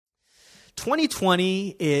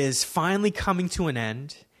2020 is finally coming to an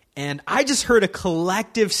end, and I just heard a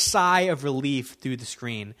collective sigh of relief through the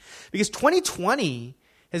screen because 2020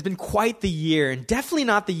 has been quite the year, and definitely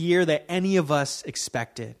not the year that any of us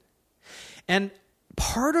expected. And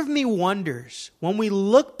part of me wonders, when we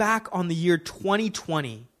look back on the year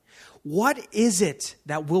 2020, what is it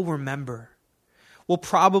that we'll remember? We'll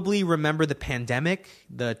probably remember the pandemic,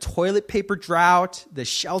 the toilet paper drought, the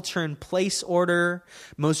shelter-in-place order,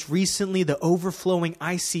 most recently the overflowing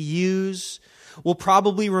ICUs. We'll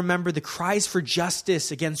probably remember the cries for justice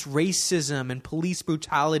against racism and police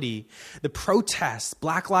brutality, the protests,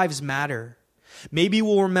 Black Lives Matter. Maybe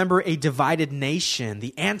we'll remember a divided nation,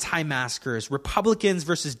 the anti-maskers, Republicans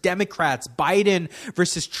versus Democrats, Biden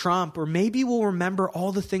versus Trump. Or maybe we'll remember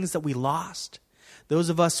all the things that we lost. Those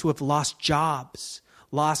of us who have lost jobs,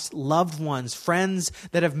 lost loved ones, friends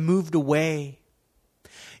that have moved away.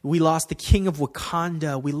 We lost the king of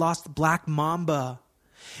Wakanda. We lost Black Mamba.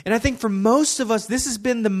 And I think for most of us, this has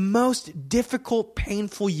been the most difficult,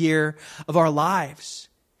 painful year of our lives.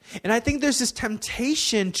 And I think there's this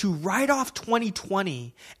temptation to write off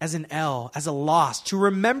 2020 as an L, as a loss, to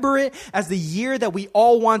remember it as the year that we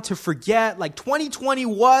all want to forget, like 2020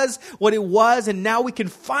 was what it was, and now we can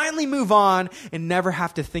finally move on and never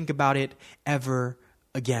have to think about it ever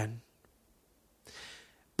again.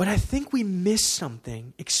 But I think we miss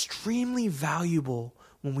something extremely valuable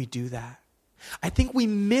when we do that. I think we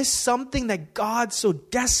miss something that God so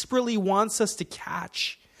desperately wants us to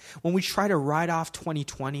catch when we try to write off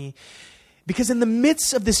 2020. Because in the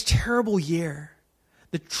midst of this terrible year,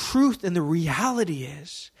 the truth and the reality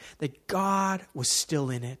is that God was still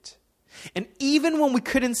in it. And even when we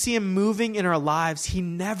couldn't see him moving in our lives, he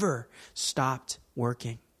never stopped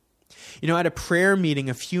working. You know, at a prayer meeting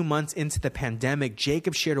a few months into the pandemic,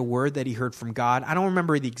 Jacob shared a word that he heard from God. I don't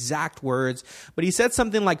remember the exact words, but he said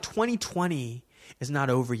something like 2020 is not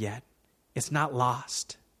over yet. It's not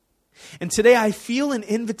lost. And today I feel an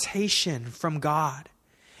invitation from God,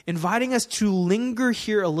 inviting us to linger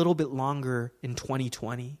here a little bit longer in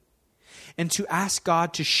 2020 and to ask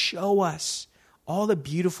God to show us all the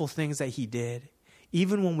beautiful things that he did,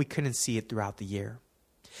 even when we couldn't see it throughout the year.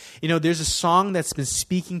 You know, there's a song that's been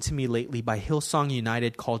speaking to me lately by Hillsong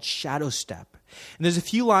United called Shadow Step. And there's a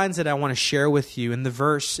few lines that I want to share with you. In the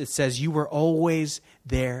verse, it says, "You were always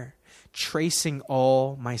there, tracing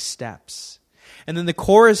all my steps." And then the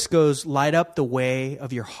chorus goes, "Light up the way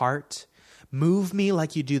of your heart. Move me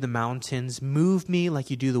like you do the mountains. Move me like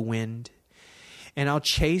you do the wind. And I'll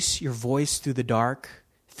chase your voice through the dark.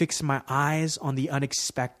 Fix my eyes on the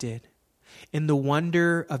unexpected. In the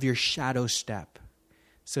wonder of your shadow step.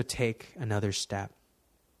 So take another step."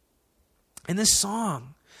 And this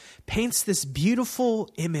song paints this beautiful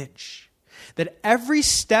image that every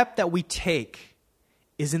step that we take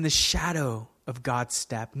is in the shadow of God's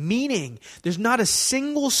step, meaning there's not a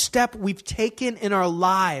single step we've taken in our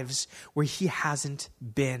lives where he hasn't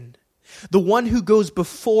been. The one who goes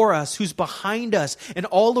before us, who's behind us, and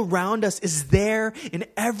all around us is there in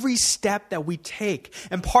every step that we take.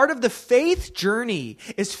 And part of the faith journey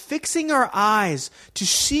is fixing our eyes to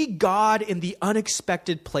see God in the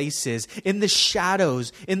unexpected places, in the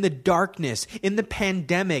shadows, in the darkness, in the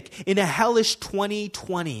pandemic, in a hellish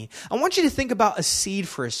 2020. I want you to think about a seed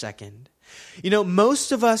for a second. You know,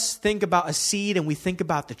 most of us think about a seed and we think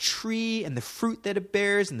about the tree and the fruit that it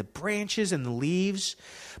bears and the branches and the leaves.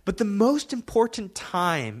 But the most important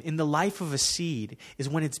time in the life of a seed is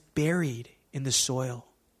when it's buried in the soil,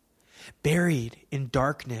 buried in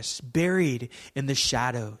darkness, buried in the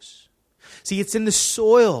shadows. See, it's in the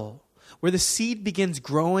soil where the seed begins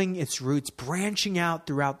growing its roots, branching out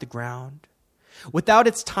throughout the ground. Without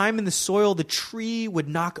its time in the soil, the tree would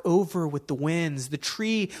knock over with the winds. The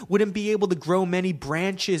tree wouldn't be able to grow many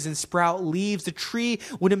branches and sprout leaves. The tree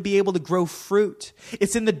wouldn't be able to grow fruit.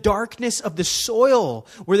 It's in the darkness of the soil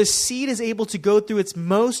where the seed is able to go through its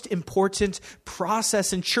most important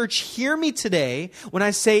process. And church, hear me today when I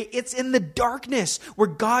say it's in the darkness where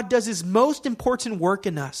God does his most important work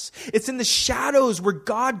in us. It's in the shadows where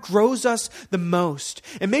God grows us the most.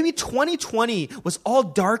 And maybe 2020 was all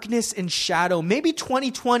darkness and shadow. Maybe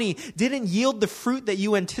 2020 didn't yield the fruit that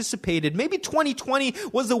you anticipated. Maybe 2020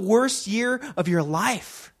 was the worst year of your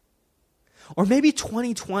life. Or maybe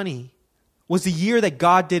 2020 was the year that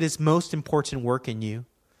God did his most important work in you.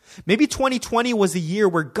 Maybe 2020 was the year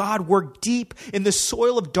where God worked deep in the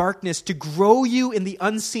soil of darkness to grow you in the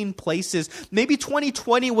unseen places. Maybe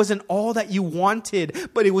 2020 wasn't all that you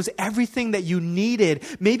wanted, but it was everything that you needed.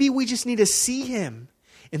 Maybe we just need to see him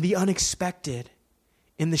in the unexpected,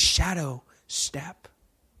 in the shadow step.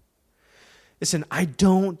 Listen, I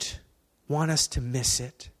don't want us to miss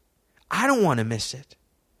it. I don't want to miss it.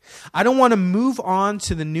 I don't want to move on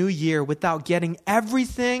to the new year without getting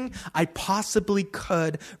everything I possibly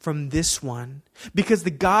could from this one. Because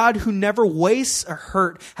the God who never wastes a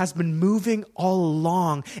hurt has been moving all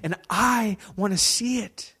along, and I want to see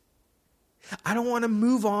it. I don't want to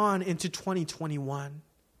move on into 2021,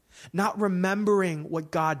 not remembering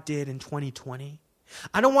what God did in 2020.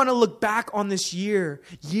 I don't want to look back on this year,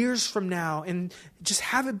 years from now, and just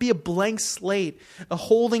have it be a blank slate, a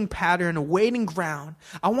holding pattern, a waiting ground.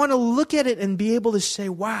 I want to look at it and be able to say,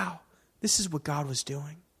 wow, this is what God was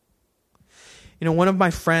doing. You know, one of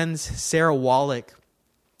my friends, Sarah Wallach,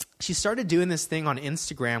 she started doing this thing on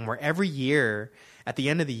Instagram where every year, at the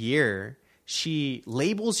end of the year, she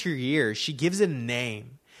labels her year. She gives it a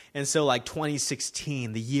name. And so like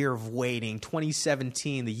 2016, the year of waiting,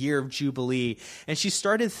 2017, the year of Jubilee. And she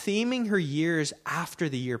started theming her years after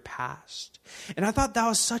the year passed. And I thought that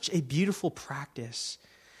was such a beautiful practice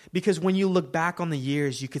because when you look back on the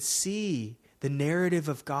years, you could see the narrative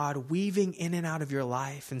of God weaving in and out of your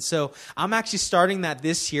life. And so I'm actually starting that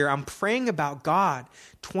this year. I'm praying about God,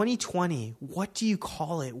 2020, what do you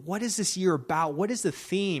call it? What is this year about? What is the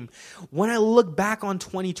theme? When I look back on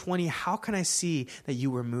 2020, how can I see that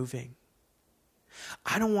you were moving?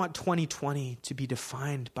 I don't want 2020 to be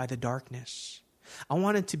defined by the darkness. I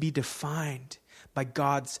want it to be defined by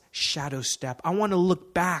God's shadow step. I want to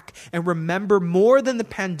look back and remember more than the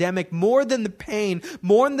pandemic, more than the pain,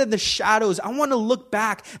 more than the shadows. I want to look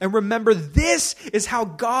back and remember this is how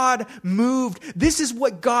God moved. This is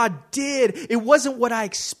what God did. It wasn't what I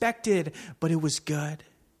expected, but it was good.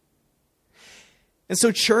 And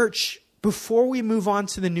so, church, before we move on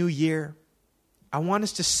to the new year, I want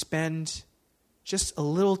us to spend just a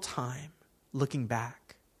little time looking back.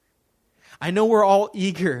 I know we're all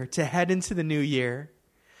eager to head into the new year.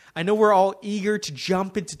 I know we're all eager to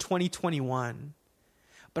jump into 2021.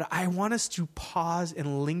 But I want us to pause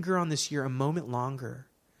and linger on this year a moment longer.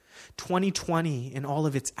 2020 and all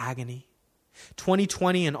of its agony.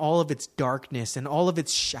 2020 and all of its darkness and all of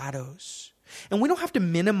its shadows. And we don't have to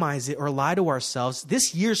minimize it or lie to ourselves.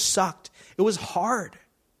 This year sucked. It was hard.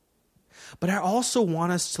 But I also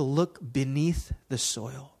want us to look beneath the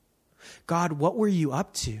soil. God, what were you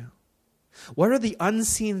up to? What are the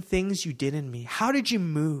unseen things you did in me? How did you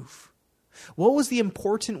move? What was the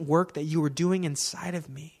important work that you were doing inside of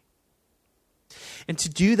me? And to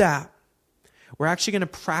do that, we're actually going to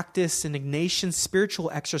practice an Ignatian spiritual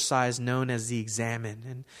exercise known as the Examen.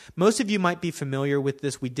 And most of you might be familiar with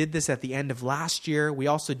this. We did this at the end of last year. We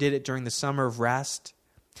also did it during the summer of rest.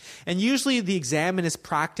 And usually the Examen is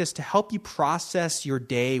practiced to help you process your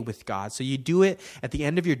day with God. So you do it at the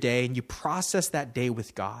end of your day and you process that day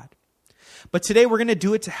with God. But today we're going to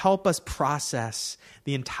do it to help us process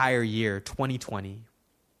the entire year, 2020.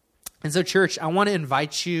 And so, church, I want to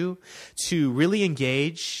invite you to really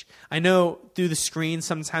engage. I know through the screen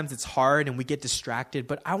sometimes it's hard and we get distracted,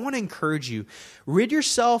 but I want to encourage you, rid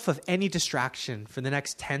yourself of any distraction for the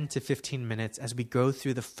next 10 to 15 minutes as we go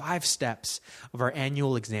through the 5 steps of our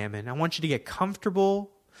annual Examen. I want you to get comfortable.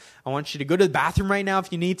 I want you to go to the bathroom right now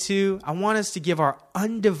if you need to. I want us to give our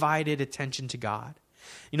undivided attention to God.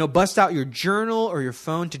 You know, bust out your journal or your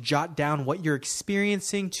phone to jot down what you're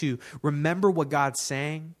experiencing, to remember what God's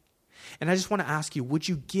saying. And I just want to ask you, would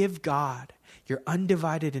you give God your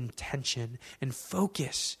undivided attention and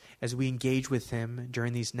focus as we engage with Him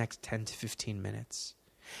during these next 10 to 15 minutes?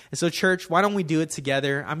 And so, church, why don't we do it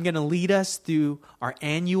together? I'm going to lead us through our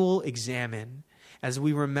annual Examen as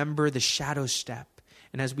we remember the shadow step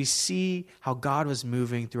and as we see how God was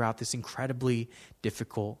moving throughout this incredibly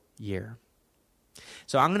difficult year.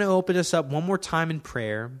 So I'm going to open us up one more time in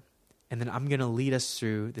prayer, and then I'm going to lead us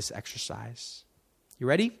through this exercise. You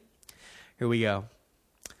ready? Here we go.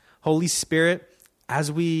 Holy Spirit,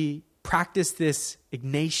 as we practice this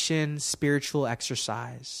Ignatian spiritual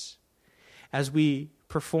exercise, as we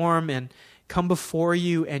perform and come before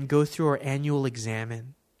you and go through our annual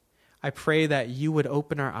Examen, I pray that you would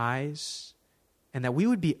open our eyes and that we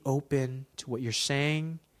would be open to what you're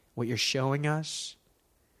saying, what you're showing us.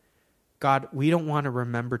 God, we don't want to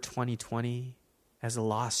remember 2020 as a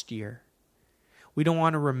lost year. We don't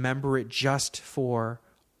want to remember it just for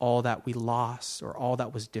all that we lost or all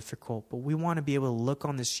that was difficult, but we want to be able to look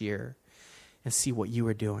on this year and see what you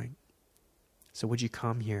are doing. So would you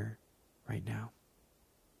come here right now?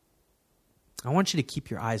 I want you to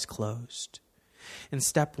keep your eyes closed. In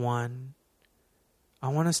step 1, I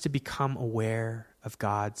want us to become aware of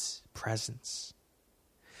God's presence.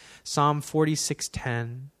 Psalm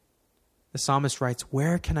 46:10. The psalmist writes,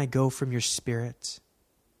 "Where can I go from your spirit?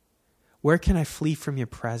 Where can I flee from your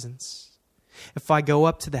presence? If I go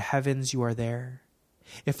up to the heavens, you are there.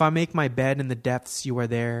 If I make my bed in the depths, you are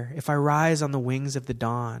there. If I rise on the wings of the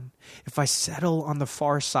dawn, if I settle on the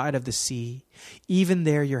far side of the sea, even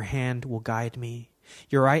there your hand will guide me.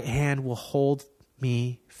 Your right hand will hold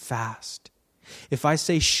me fast. If I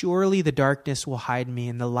say, surely the darkness will hide me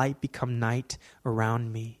and the light become night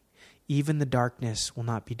around me, even the darkness will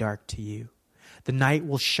not be dark to you. The night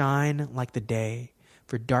will shine like the day,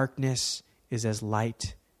 for darkness is as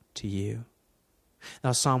light to you.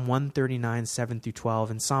 Now Psalm 139, 7 through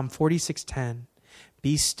 12, and Psalm 46:10,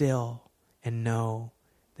 be still and know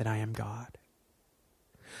that I am God.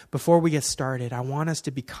 Before we get started, I want us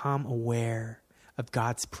to become aware of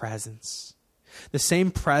God's presence. The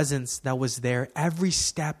same presence that was there every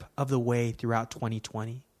step of the way throughout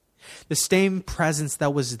 2020. The same presence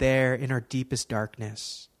that was there in our deepest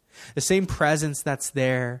darkness. The same presence that's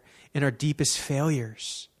there in our deepest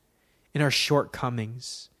failures, in our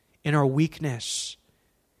shortcomings, in our weakness,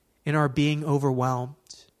 in our being overwhelmed.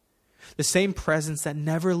 The same presence that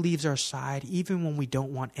never leaves our side even when we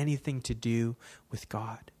don't want anything to do with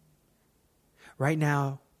God. Right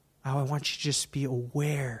now, I want you to just be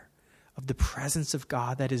aware of the presence of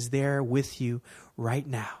God that is there with you right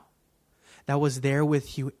now. That was there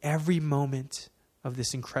with you every moment of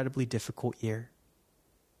this incredibly difficult year.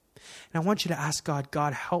 And I want you to ask God,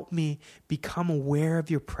 God, help me become aware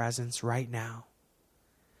of your presence right now.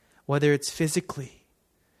 Whether it's physically,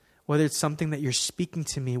 whether it's something that you're speaking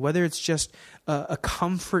to me, whether it's just a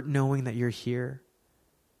comfort knowing that you're here.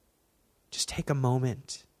 Just take a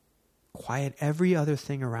moment, quiet every other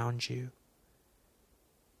thing around you.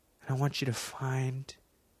 And I want you to find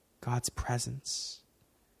God's presence.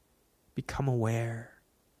 Become aware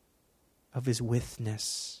of his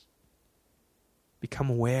withness. Become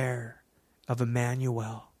aware of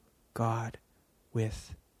Emmanuel, God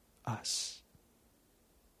with us.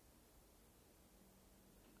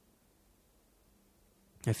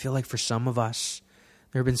 I feel like for some of us,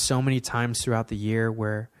 there have been so many times throughout the year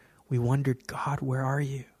where we wondered, God, where are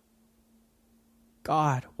you?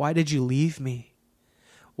 God, why did you leave me?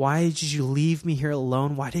 Why did you leave me here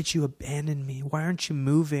alone? Why did you abandon me? Why aren't you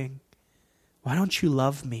moving? Why don't you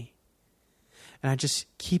love me? And I just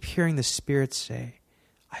keep hearing the Spirit say,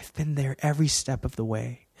 I've been there every step of the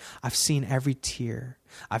way. I've seen every tear.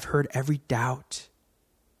 I've heard every doubt.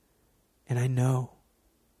 And I know.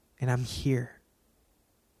 And I'm here.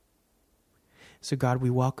 So God, we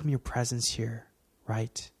welcome your presence here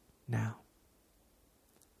right now.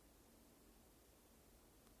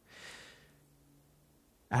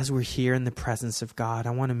 As we're here in the presence of God,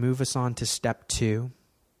 I want to move us on to step 2.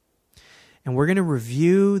 And we're going to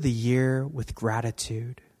review the year with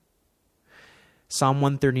gratitude. Psalm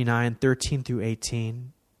 139, 13 through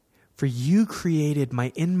 18. For you created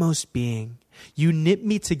my inmost being. You knit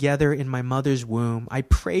me together in my mother's womb. I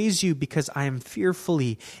praise you because I am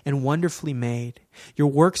fearfully and wonderfully made. Your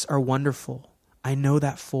works are wonderful. I know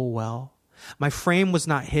that full well. My frame was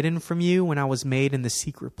not hidden from you when I was made in the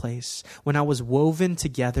secret place, when I was woven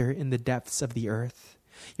together in the depths of the earth.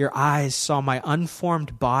 Your eyes saw my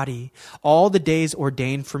unformed body. All the days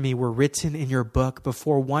ordained for me were written in your book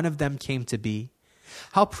before one of them came to be.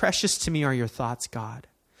 How precious to me are your thoughts, God.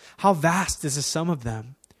 How vast is the sum of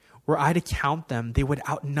them. Were I to count them, they would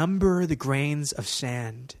outnumber the grains of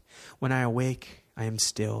sand. When I awake, I am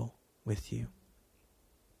still with you.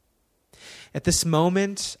 At this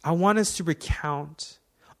moment, I want us to recount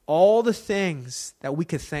all the things that we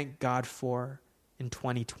could thank God for in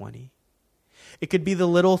 2020. It could be the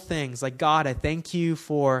little things like, God, I thank you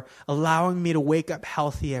for allowing me to wake up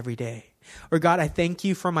healthy every day. Or God, I thank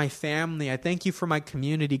you for my family. I thank you for my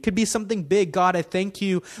community. It could be something big. God, I thank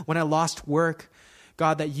you when I lost work.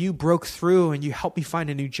 God, that you broke through and you helped me find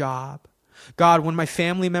a new job. God, when my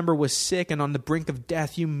family member was sick and on the brink of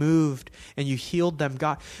death, you moved and you healed them.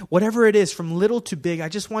 God, whatever it is, from little to big, I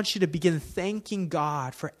just want you to begin thanking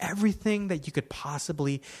God for everything that you could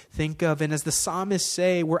possibly think of. And as the psalmists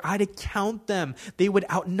say, were I to count them, they would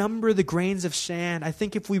outnumber the grains of sand. I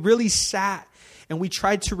think if we really sat and we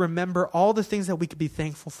tried to remember all the things that we could be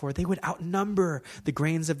thankful for, they would outnumber the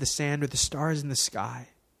grains of the sand or the stars in the sky.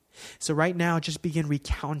 So right now, just begin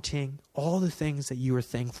recounting all the things that you are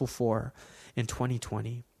thankful for in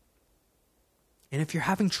 2020. And if you're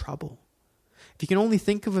having trouble, if you can only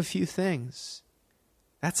think of a few things,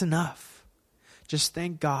 that's enough. Just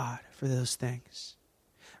thank God for those things.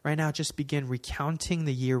 Right now, just begin recounting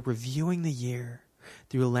the year, reviewing the year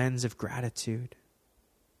through a lens of gratitude.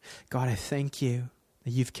 God, I thank you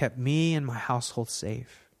that you've kept me and my household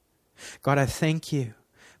safe. God, I thank you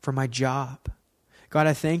for my job. God,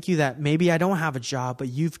 I thank you that maybe I don't have a job, but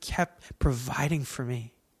you've kept providing for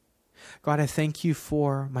me. God, I thank you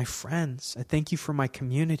for my friends. I thank you for my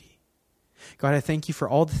community. God, I thank you for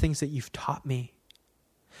all the things that you've taught me.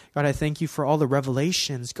 God, I thank you for all the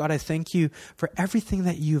revelations. God, I thank you for everything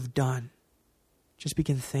that you've done. Just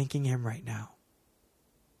begin thanking him right now.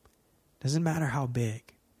 Doesn't matter how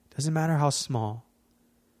big. Doesn't matter how small.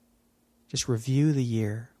 Just review the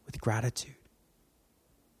year with gratitude.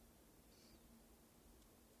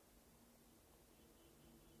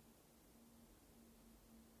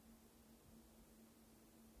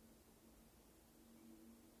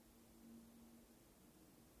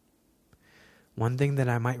 One thing that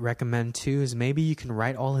I might recommend too is maybe you can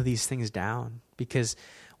write all of these things down, because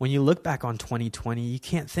when you look back on 2020, you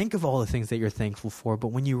can't think of all the things that you're thankful for, but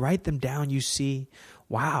when you write them down, you see,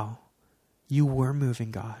 wow, you were moving,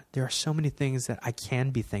 God. There are so many things that I can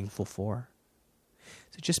be thankful for.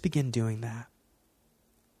 So just begin doing that.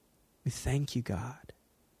 We thank you, God.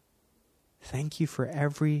 Thank you for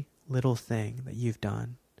every little thing that you've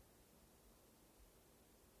done.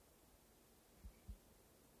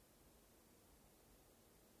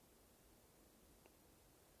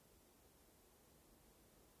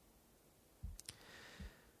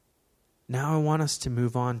 Now I want us to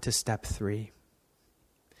move on to step 3.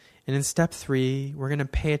 And in step 3, we're going to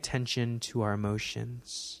pay attention to our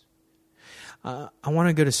emotions. I want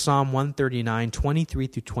to go to Psalm 139, 23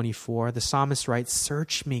 through 24. The psalmist writes,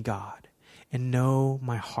 "Search me, God, and know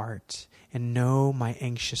my heart, and know my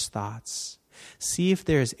anxious thoughts. See if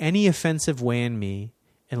there is any offensive way in me,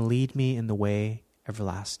 and lead me in the way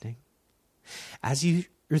everlasting." As you're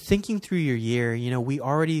thinking through your year, we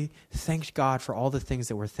already thanked God for all the things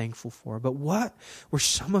that we're thankful for. But what were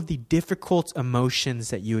some of the difficult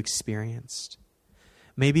emotions that you experienced?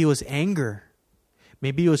 Maybe it was anger.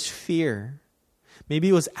 Maybe it was fear. Maybe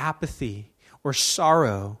it was apathy or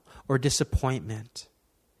sorrow or disappointment.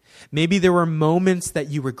 Maybe there were moments that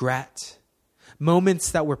you regret, moments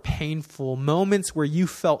that were painful, moments where you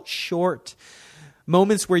felt short,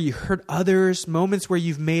 moments where you hurt others, moments where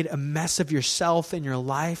you've made a mess of yourself in your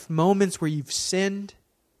life, moments where you've sinned.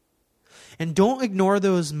 And don't ignore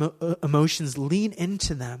those emotions. Lean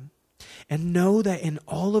into them and know that in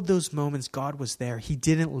all of those moments, God was there. He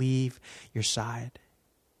didn't leave your side.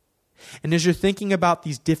 And as you're thinking about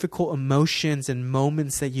these difficult emotions and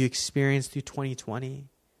moments that you experienced through 2020,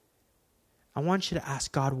 I want you to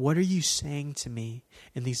ask God, what are you saying to me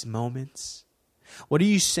in these moments? What are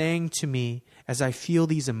you saying to me as I feel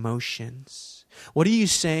these emotions? What are you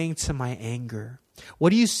saying to my anger?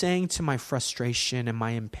 What are you saying to my frustration and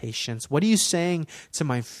my impatience? What are you saying to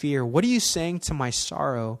my fear? What are you saying to my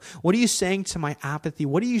sorrow? What are you saying to my apathy?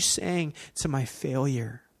 What are you saying to my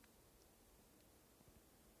failure?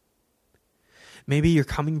 Maybe you're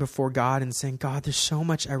coming before God and saying, God, there's so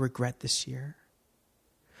much I regret this year.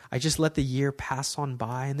 I just let the year pass on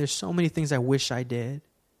by, and there's so many things I wish I did.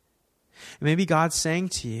 And maybe God's saying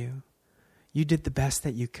to you, you did the best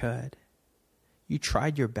that you could. You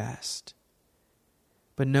tried your best.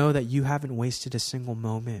 But know that you haven't wasted a single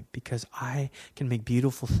moment, because I can make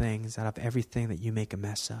beautiful things out of everything that you make a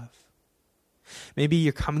mess of. Maybe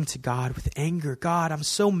you're coming to God with anger. God, I'm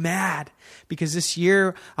so mad because this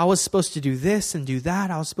year I was supposed to do this and do that.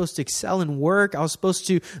 I was supposed to excel in work. I was supposed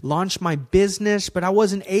to launch my business, but I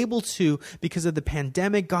wasn't able to because of the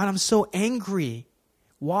pandemic. God, I'm so angry.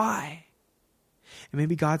 Why? And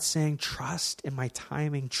maybe God's saying, trust in my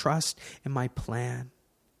timing, trust in my plan.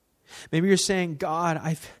 Maybe you're saying, God,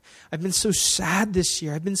 I've been so sad this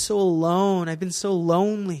year. I've been so alone. I've been so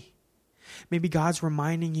lonely. Maybe God's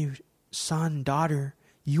reminding you, son, daughter,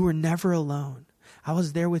 you were never alone. I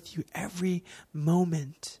was there with you every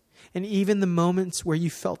moment. And even the moments where you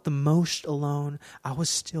felt the most alone, I was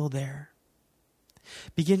still there.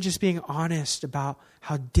 Begin just being honest about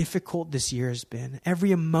how difficult this year has been.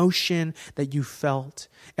 Every emotion that you felt,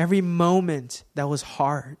 every moment that was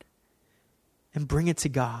hard. And bring it to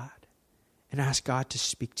God and ask God to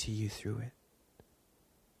speak to you through it.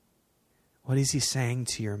 What is He saying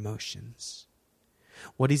to your emotions?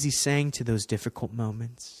 What is He saying to those difficult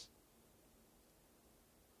moments?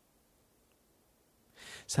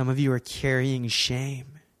 Some of you are carrying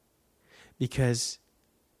shame because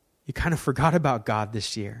you kind of forgot about God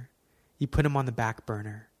this year. You put Him on the back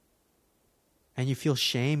burner. And you feel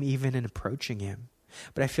shame even in approaching Him.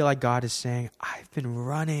 But I feel like God is saying, I've been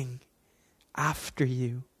running after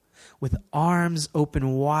you with arms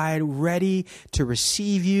open wide, ready to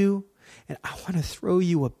receive you. And I want to throw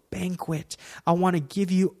you a banquet. I want to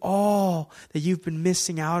give you all that you've been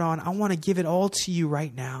missing out on. I want to give it all to you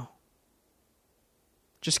right now.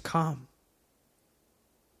 Just come.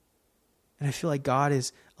 And I feel like God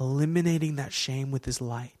is eliminating that shame with His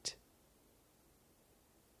light.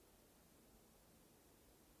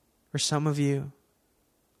 For some of you,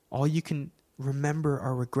 all you can remember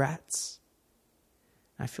are regrets.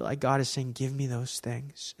 I feel like God is saying, give me those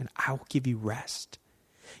things and I will give you rest.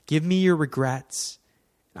 Give me your regrets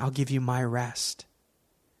and I'll give you my rest.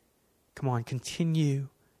 Come on, continue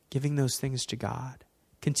giving those things to God.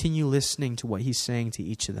 Continue listening to what he's saying to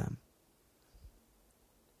each of them.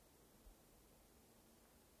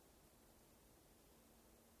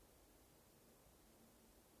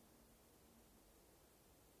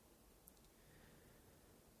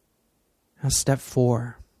 Now, step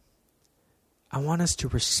 4, I want us to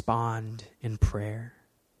respond in prayer.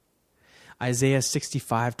 Isaiah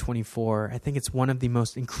 65:24, I think it's one of the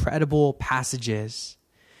most incredible passages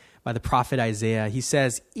by the prophet Isaiah. He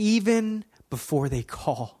says, even before they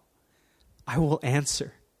call, I will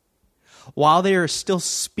answer. While they are still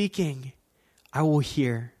speaking, I will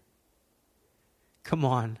hear. Come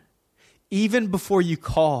on. Even before you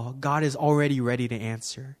call, God is already ready to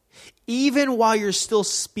answer. Even while you're still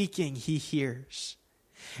speaking, he hears.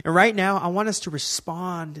 And right now, I want us to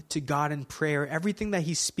respond to God in prayer. Everything that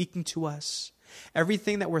he's speaking to us,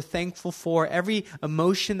 everything that we're thankful for, every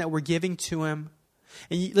emotion that we're giving to him.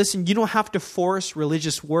 And listen, you don't have to force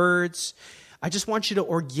religious words. I just want you to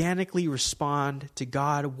organically respond to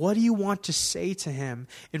God. What do you want to say to him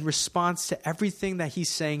in response to everything that he's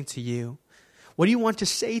saying to you? What do you want to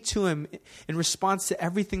say to him in response to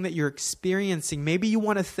everything that you're experiencing? Maybe you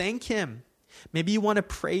want to thank him. Maybe you want to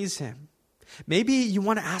praise him. Maybe you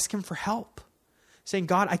want to ask him for help. Saying,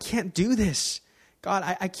 God, I can't do this. God,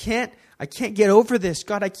 I can't get over this.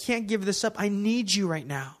 God, I can't give this up. I need you right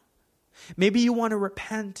now. Maybe you want to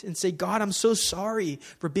repent and say, God, I'm so sorry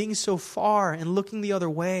for being so far and looking the other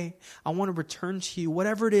way. I want to return to you.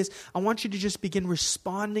 Whatever it is, I want you to just begin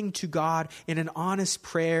responding to God in an honest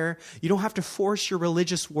prayer. You don't have to force your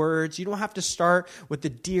religious words. You don't have to start with the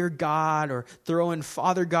dear God or throw in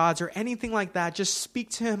Father Gods or anything like that. Just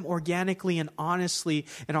speak to him organically and honestly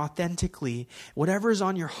and authentically. Whatever is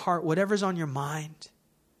on your heart, whatever is on your mind.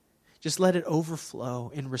 Just let it overflow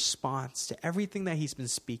in response to everything that he's been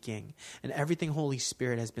speaking and everything Holy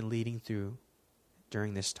Spirit has been leading through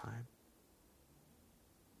during this time.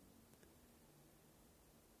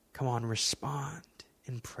 Come on, respond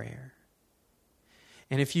in prayer.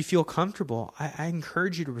 And if you feel comfortable, I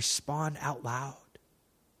encourage you to respond out loud.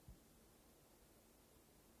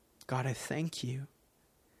 God, I thank you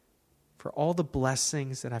for all the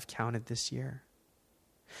blessings that I've counted this year.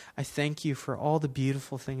 I thank you for all the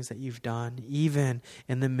beautiful things that you've done, even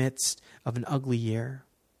in the midst of an ugly year.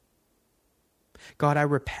 God, I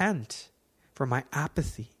repent for my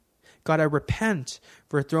apathy. God, I repent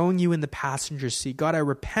for throwing you in the passenger seat. God, I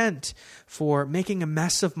repent for making a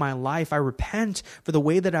mess of my life. I repent for the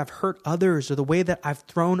way that I've hurt others or the way that I've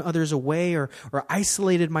thrown others away or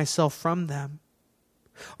isolated myself from them.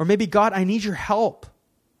 Or maybe, God, I need your help.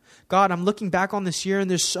 God, I'm looking back on this year and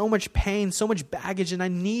there's so much pain, so much baggage, and I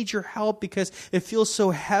need your help because it feels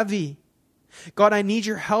so heavy. God, I need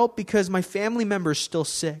your help because my family member is still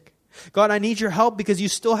sick. God, I need your help because you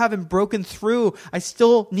still haven't broken through. I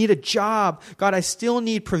still need a job. God, I still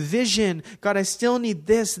need provision. God, I still need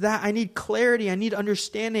this, that. I need clarity. I need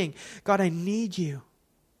understanding. God, I need you.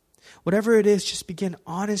 Whatever it is, just begin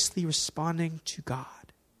honestly responding to God.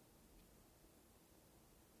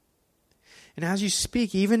 And as you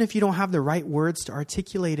speak, even if you don't have the right words to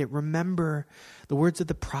articulate it, remember the words of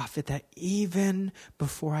the prophet that even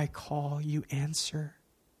before I call, you answer.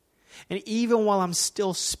 And even while I'm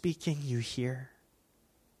still speaking, you hear.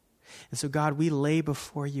 And so, God, we lay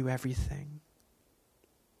before you everything.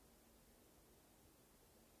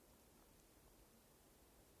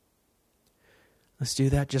 Let's do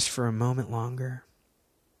that just for a moment longer.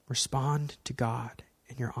 Respond to God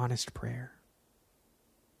in your honest prayer.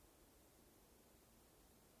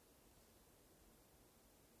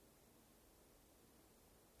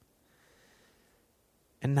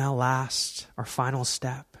 And now last, our final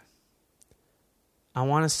step. I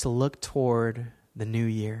want us to look toward the new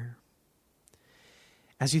year.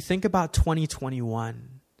 As you think about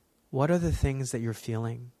 2021, what are the things that you're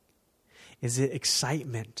feeling? Is it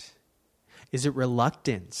excitement? Is it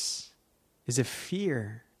reluctance? Is it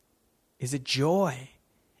fear? Is it joy?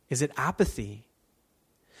 Is it apathy?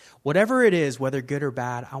 Whatever it is, whether good or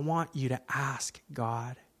bad, I want you to ask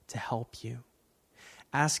God to help you.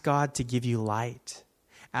 Ask God to give you light.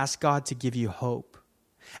 Ask God to give you hope.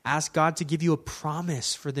 Ask God to give you a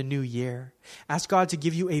promise for the new year. Ask God to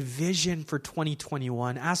give you a vision for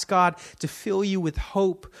 2021. Ask God to fill you with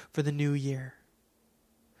hope for the new year.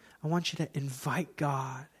 I want you to invite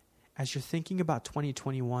God as you're thinking about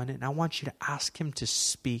 2021, and I want you to ask him to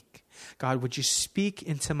speak. God, would you speak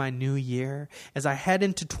into my new year? As I head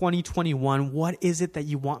into 2021, what is it that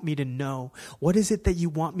you want me to know? What is it that you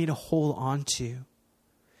want me to hold on to?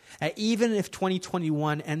 And even if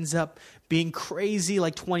 2021 ends up being crazy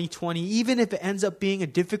like 2020, even if it ends up being a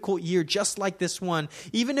difficult year just like this one,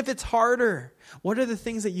 even if it's harder, what are the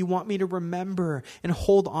things that you want me to remember and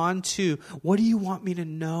hold on to? What do you want me to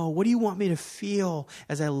know? What do you want me to feel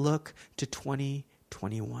as I look to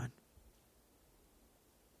 2021?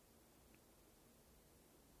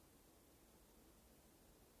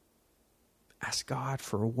 Ask God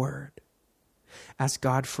for a word. Ask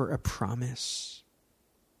God for a promise.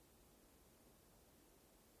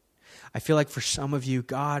 I feel like for some of you,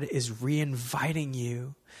 God is re-inviting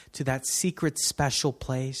you to that secret special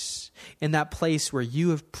place, in that place where you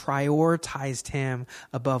have prioritized him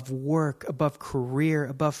above work, above career,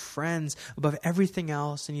 above friends, above everything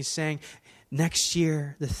else. And he's saying, next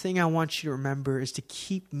year, the thing I want you to remember is to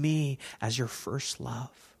keep me as your first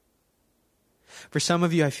love. For some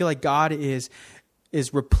of you, I feel like God is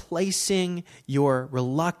replacing your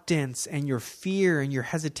reluctance and your fear and your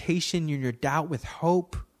hesitation and your doubt with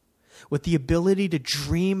hope, with the ability to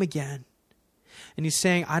dream again. And he's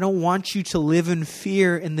saying, I don't want you to live in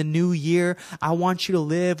fear in the new year. I want you to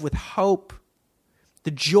live with hope, the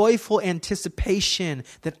joyful anticipation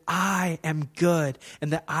that I am good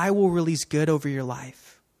and that I will release good over your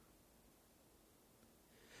life.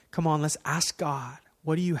 Come on, let's ask God,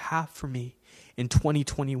 what do you have for me in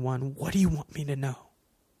 2021? What do you want me to know?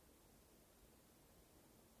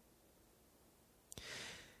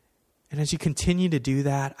 And as you continue to do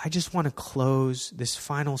that, I just want to close this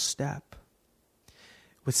final step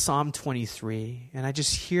with Psalm 23. And I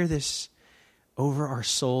just hear this over our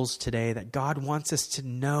souls today, that God wants us to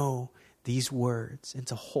know these words and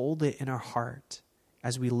to hold it in our heart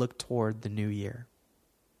as we look toward the new year.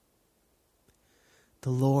 The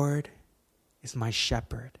Lord is my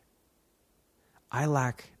shepherd. I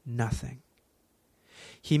lack nothing.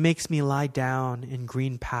 He makes me lie down in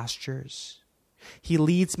green pastures. He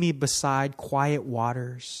leads me beside quiet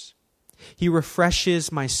waters. He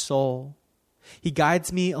refreshes my soul. He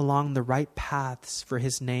guides me along the right paths for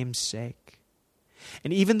his name's sake.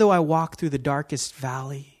 And even though I walk through the darkest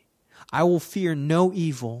valley, I will fear no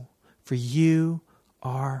evil, for you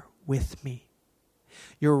are with me.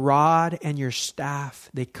 Your rod and your staff,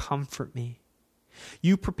 they comfort me.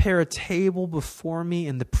 You prepare a table before me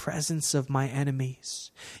in the presence of my enemies.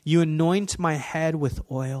 You anoint my head with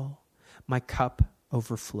oil. My cup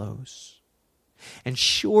overflows. And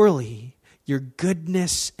surely your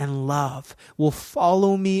goodness and love will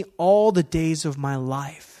follow me all the days of my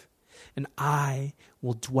life, and I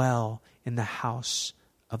will dwell in the house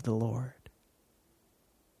of the Lord.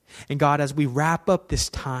 And God, as we wrap up this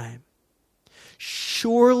time,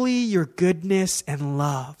 surely your goodness and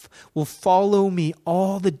love will follow me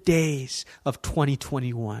all the days of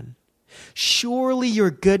 2021. Surely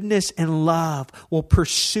your goodness and love will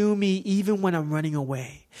pursue me even when I'm running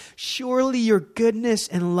away. Surely your goodness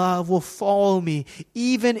and love will follow me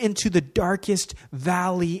even into the darkest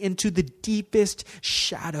valley, into the deepest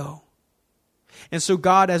shadow. And so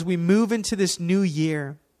God, as we move into this new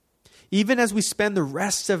year, even as we spend the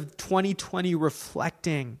rest of 2020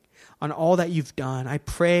 reflecting on all that you've done, I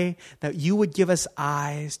pray that you would give us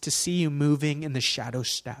eyes to see you moving in the shadow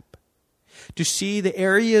step, to see the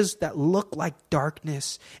areas that look like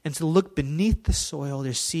darkness, and to look beneath the soil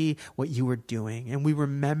to see what you are doing. And we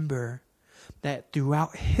remember that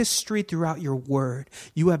throughout history, throughout your word,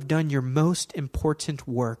 you have done your most important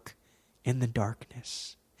work in the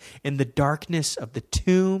darkness. In the darkness of the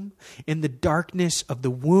tomb, in the darkness of the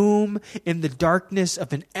womb, in the darkness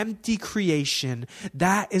of an empty creation.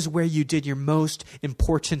 That is where you did your most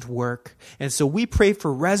important work. And so we pray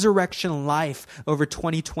for resurrection life over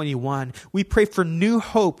 2021. We pray for new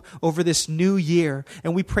hope over this new year.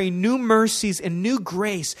 And we pray new mercies and new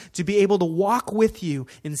grace to be able to walk with you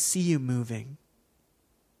and see you moving.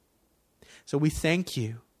 So we thank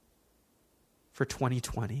you for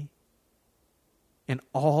 2020. In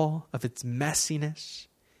all of its messiness,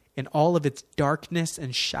 in all of its darkness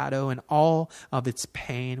and shadow, and all of its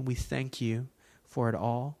pain, we thank you for it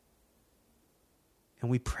all. And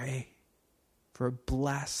we pray for a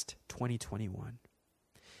blessed 2021.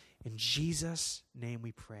 In Jesus' name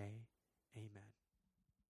we pray, amen.